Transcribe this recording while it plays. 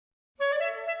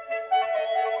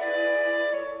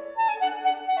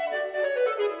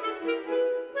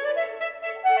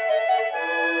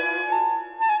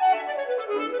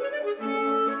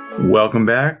Welcome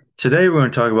back. Today we're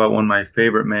going to talk about one of my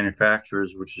favorite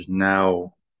manufacturers, which is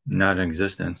now not in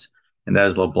existence, and that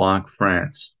is Leblanc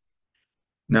France.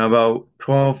 Now, about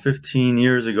 12, 15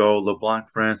 years ago, Leblanc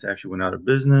France actually went out of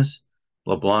business.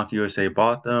 Leblanc USA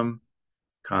bought them.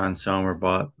 Consumer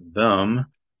bought them.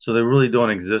 So they really don't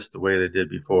exist the way they did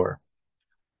before.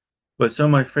 But some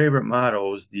of my favorite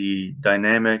models, the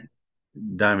Dynamic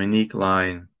Dominique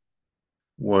line,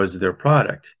 was their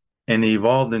product. And they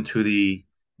evolved into the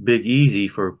Big Easy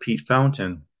for Pete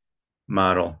Fountaine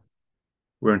model.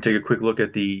 We're going to take a quick look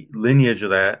at the lineage of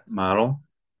that model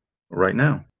right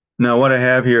now. Now, what I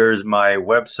have here is my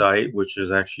website, which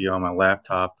is actually on my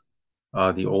laptop.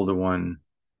 The older one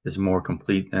is more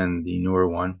complete than the newer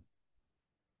one.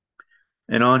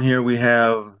 And on here we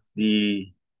have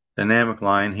the dynamic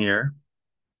line here,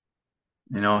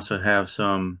 and also have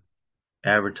some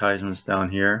advertisements down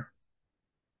here,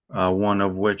 one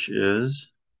of which is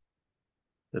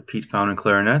the Pete Fountaine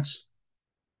clarinets.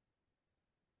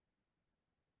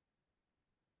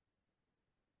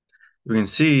 We can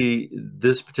see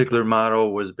this particular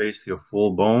model was basically a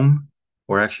full boom,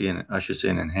 or actually, I should say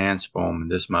an enhanced boom in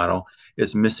this model.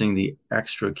 It's missing the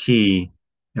extra key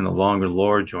in the longer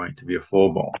lower joint to be a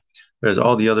full boom. There's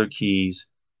all the other keys,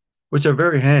 which are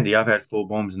very handy. I've had full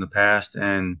booms in the past,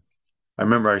 and I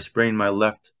remember I sprained my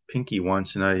left pinky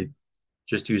once, and I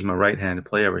just used my right hand to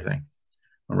play everything.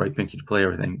 My right pinky to play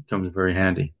everything. It comes very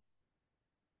handy.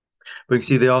 But you can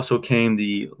see they also came,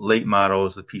 the late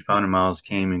models, the Pete Fountaine models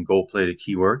came in gold-plated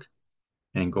keywork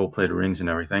and gold-plated rings and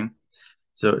everything.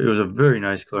 So it was a very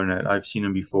nice clarinet. I've seen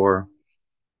them before.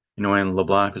 You know, and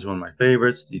LeBlanc was one of my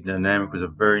favorites. The Dynamic was a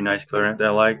very nice clarinet that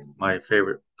I liked. My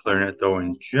favorite clarinet, though,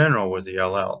 in general, was the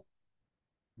LL.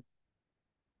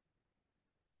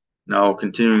 Now,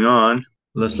 continuing on,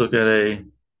 let's look at a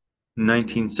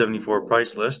 1974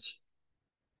 price list.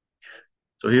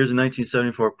 So here's a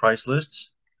 1974 price list.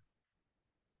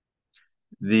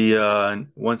 The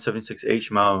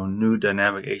 176H model, new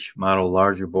Dynamic H model,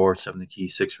 larger bore, 70 key,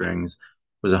 6 rings,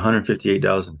 was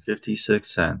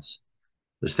 $158.56.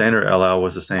 The standard LL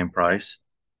was the same price.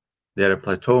 They had a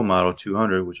plateau model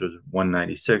 200, which was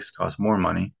 196, cost more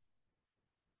money.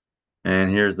 And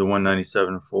here's the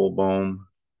 197 full boom.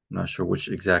 I'm not sure which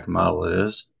exact model it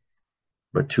is,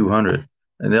 but 200.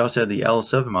 And they also had the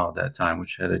L7 model at that time,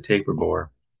 which had a taper bore,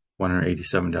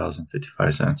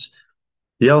 $187.55.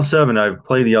 The L7, I've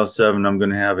played the L7. I'm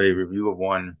going to have a review of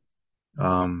one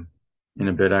in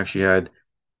a bit. I actually had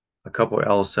a couple of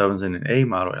L7s and an A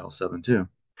model L7 too.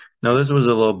 Now, this was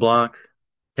a LeBlanc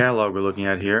catalog we're looking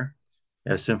at here.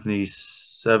 It has Symphony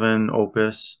 7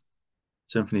 Opus,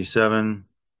 Symphony 7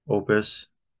 Opus,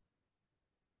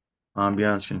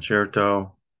 Ambiance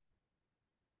Concerto,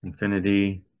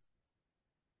 Infinity,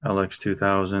 LX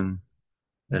 2000,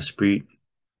 Esprit,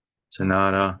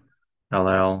 Sonata,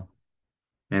 LL,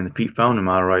 and the Pete Fountaine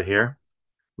model right here.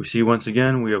 We see once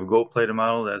again we have a gold-plated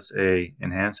model that's a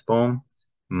enhanced boom,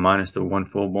 minus the one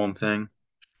full boom thing.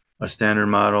 A standard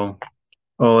model.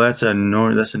 Oh, that's a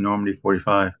Normandy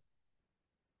 45.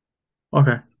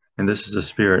 Okay, and this is the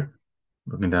Spirit.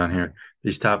 Looking down here,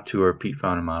 these top two are Pete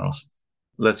Fountaine models.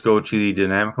 Let's go to the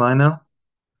dynamic line now.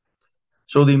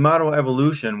 So the model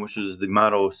evolution, which is the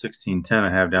model 1610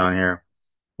 I have down here,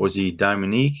 was the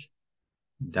Dominique,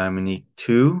 Dominique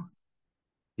 2,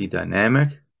 the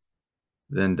Dynamic,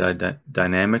 then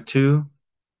Dynamic 2,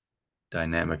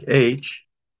 Dynamic H,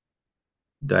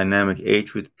 Dynamic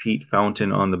H with Pete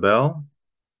Fountaine on the bell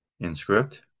in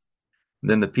script,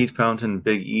 then the Pete Fountaine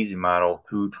Big Easy model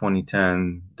through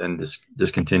 2010, then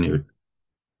discontinued.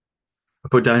 I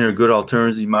put down here good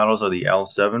alternative models are the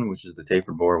L7, which is the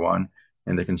taper bore one,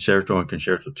 and the Concerto and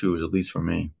Concerto 2 is at least for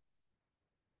me.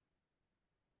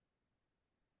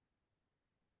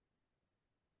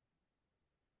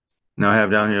 Now I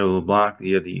have down here LeBlanc,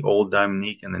 the old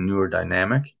Dominique and the newer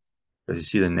Dynamic. As you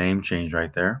see the name change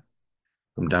right there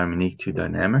from Dominique to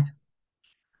Dynamic.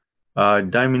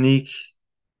 Dominique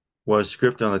was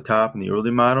scripted on the top in the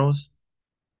early models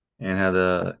and had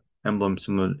the emblem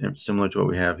similar to what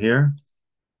we have here.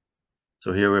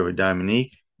 So here we have a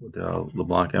Dominique with the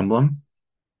LeBlanc emblem.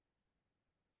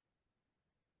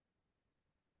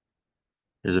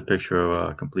 Here's a picture of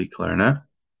a complete clarinet.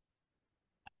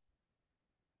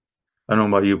 I don't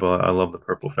know about you, but I love the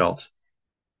purple felt.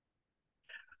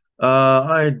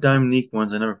 I had Dominique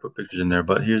ones. I never put pictures in there,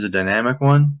 but here's a dynamic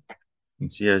one. You can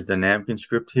see it has dynamic in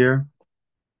script here.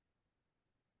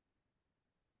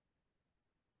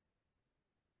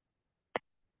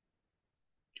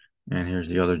 And here's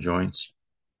the other joints.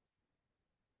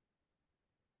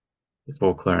 The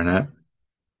full clarinet.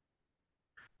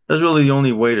 That's really the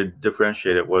only way to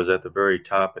differentiate it was at the very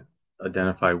top, it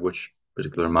identified which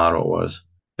particular model it was.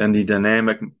 Then the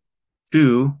Dynamic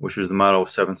 2, which was the model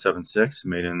 776,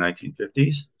 made in the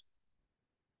 1950s.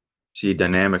 See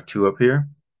Dynamic 2 up here.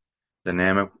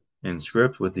 Dynamic in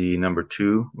script with the number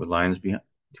 2 with lines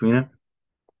between it.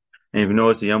 And if you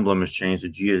notice, the emblem has changed. The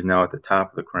G is now at the top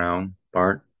of the crown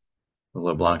part, with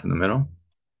Leblanc in the middle.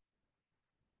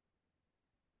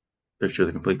 Picture of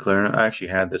the complete clarinet. I actually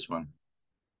had this one.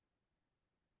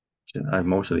 I have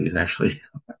most of these actually.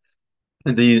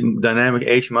 The Dynamic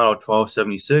H model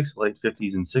 1276, late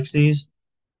 50s and 60s.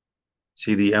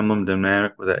 See the emblem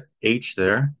dynamic with that H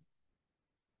there.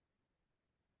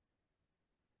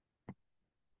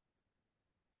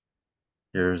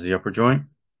 Here's the upper joint.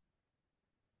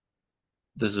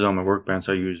 This is on my workbench.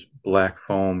 I use black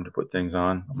foam to put things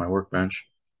on my workbench.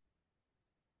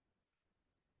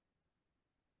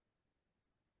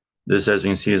 This, as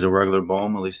you can see, is a regular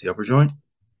boom, at least the upper joint.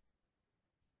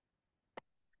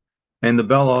 And the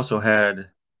bell also had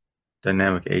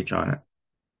Dynamic H on it.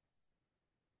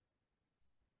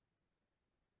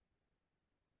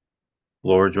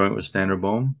 Lower joint was standard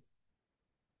boom.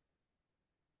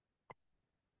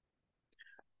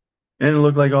 And it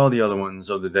looked like all the other ones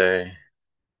of the day.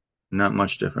 Not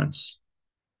much difference.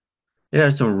 It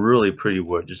had some really pretty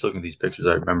wood. Just looking at these pictures,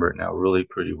 I remember it now. Really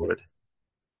pretty wood.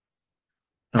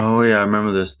 Oh yeah, I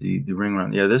remember this. The ring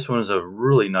round. Yeah, this one is a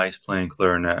really nice plain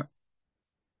clarinet.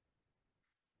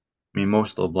 I mean,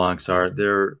 most LeBlancs are.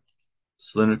 They're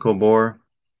cylindrical bore,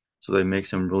 so they make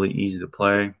them really easy to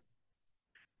play.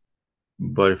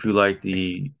 But if you like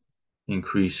the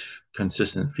increased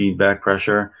consistent feedback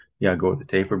pressure, yeah, go with the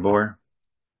taper bore.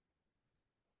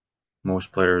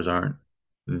 Most players aren't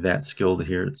that skilled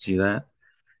to see that.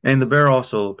 And the barrel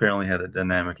also apparently had a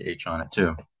dynamic H on it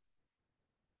too.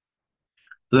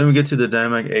 So then we get to the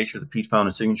dynamic H with the Pete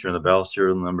Fountaine signature on the bell,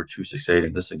 serial number 268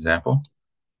 in this example.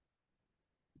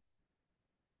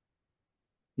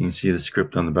 You can see the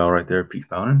script on the bell right there, Pete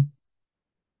Fountaine.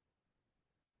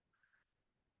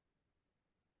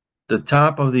 The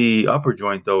top of the upper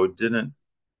joint, though, didn't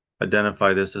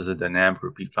identify this as a dynamic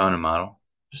or Pete Fountaine model,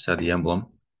 just had the emblem.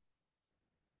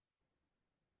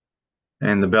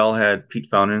 And the bell had Pete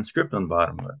Fountaine script on the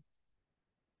bottom of it.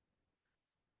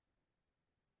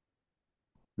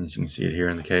 As you can see it here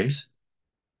in the case.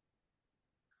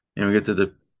 And we get to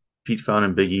the Pete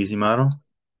Fountaine Big Easy model.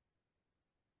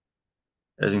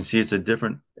 As you can see, it's a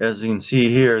different, as you can see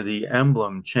here, the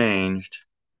emblem changed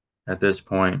at this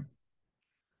point.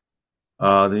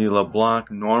 The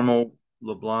normal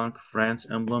Leblanc France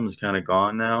emblem is kind of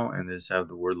gone now, and they just have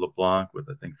the word Leblanc with,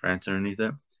 I think, France underneath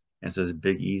it, and it says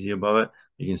Big Easy above it.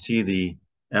 You can see the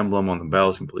emblem on the bell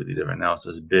is completely different now. It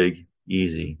says Big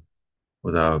Easy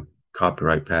with a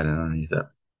copyright patent underneath it.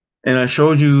 And I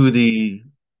showed you the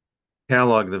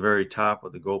catalog at the very top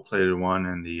with the gold-plated one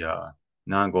and the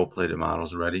non-gold-plated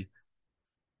models already.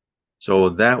 So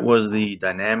that was the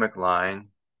dynamic line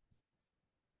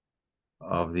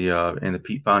of the and the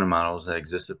Pete Fountaine models that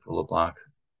existed for Leblanc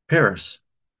Paris.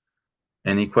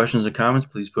 Any questions or comments,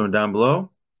 please put them down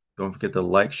below. Don't forget to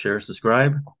like, share,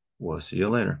 subscribe. We'll see you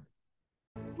later.